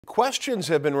Questions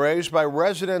have been raised by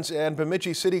residents and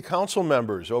Bemidji City Council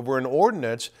members over an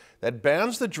ordinance that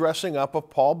bans the dressing up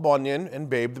of Paul Bunyan and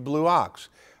Babe the Blue Ox.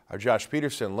 Our Josh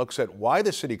Peterson looks at why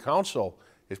the City Council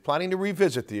is planning to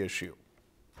revisit the issue.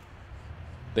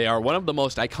 They are one of the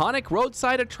most iconic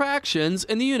roadside attractions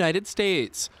in the United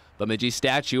States. Bemidji's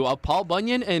statue of Paul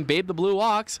Bunyan and Babe the Blue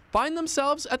Ox find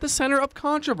themselves at the center of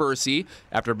controversy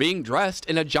after being dressed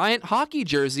in a giant hockey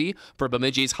jersey for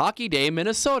Bemidji's Hockey Day,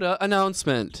 Minnesota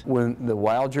announcement. When the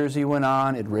Wild jersey went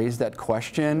on, it raised that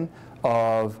question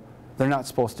of they're not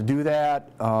supposed to do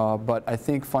that, but I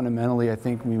think fundamentally, I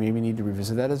think we maybe need to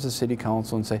revisit that as a city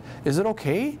council and say, is it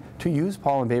okay to use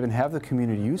Paul and Babe and have the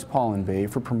community use Paul and Babe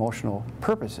for promotional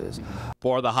purposes?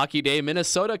 For the Hockey Day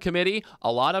Minnesota committee,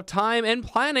 a lot of time and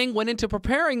planning went into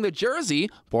preparing the jersey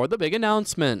for the big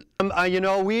announcement.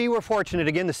 We were fortunate.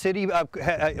 Again, the city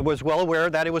was well aware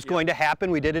that it was going to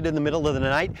happen. We did it in the middle of the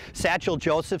night. Satchel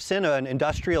Josephson, an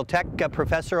industrial tech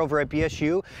professor over at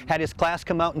BSU, had his class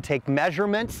come out and take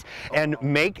measurements and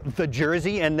make the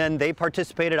jersey, and then they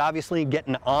participated obviously in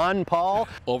getting on Paul.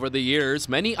 Over the years,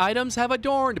 many items have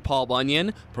adorned Paul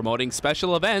Bunyan, promoting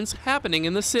special events happening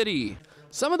in the city.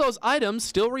 Some of those items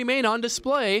still remain on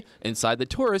display inside the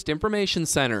Tourist Information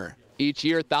Center. Each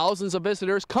year, thousands of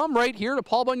visitors come right here to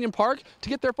Paul Bunyan Park to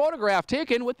get their photograph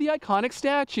taken with the iconic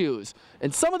statues.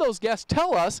 And some of those guests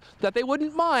tell us that they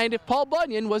wouldn't mind if Paul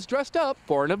Bunyan was dressed up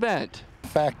for an event. In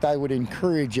fact, I would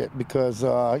encourage it because,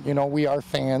 we are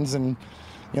fans and,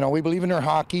 we believe in their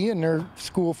hockey and their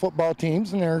school football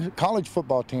teams and their college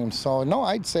football teams. So, no,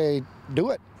 I'd say do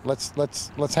it.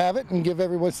 Let's have it and give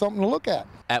everyone something to look at.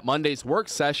 At Monday's work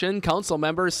session, council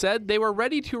members said they were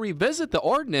ready to revisit the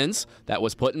ordinance that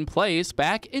was put in place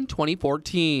back in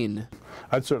 2014.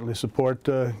 I'd certainly support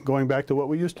going back to what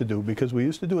we used to do, because we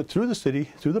used to do it through the city,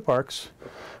 through the parks,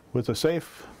 with a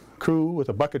safe crew, with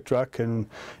a bucket truck, and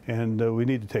we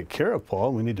need to take care of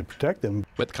Paul. We need to protect him.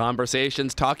 With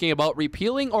conversations talking about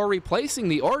repealing or replacing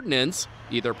the ordinance,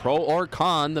 either pro or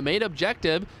con, the main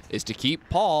objective is to keep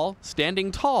Paul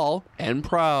standing tall and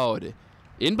proud.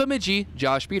 In Bemidji,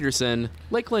 Josh Peterson,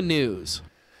 Lakeland News.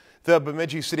 The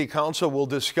Bemidji City Council will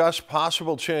discuss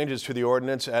possible changes to the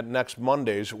ordinance at next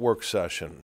Monday's work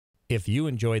session. If you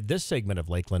enjoyed this segment of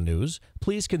Lakeland News,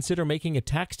 please consider making a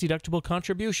tax-deductible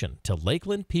contribution to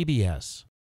Lakeland PBS.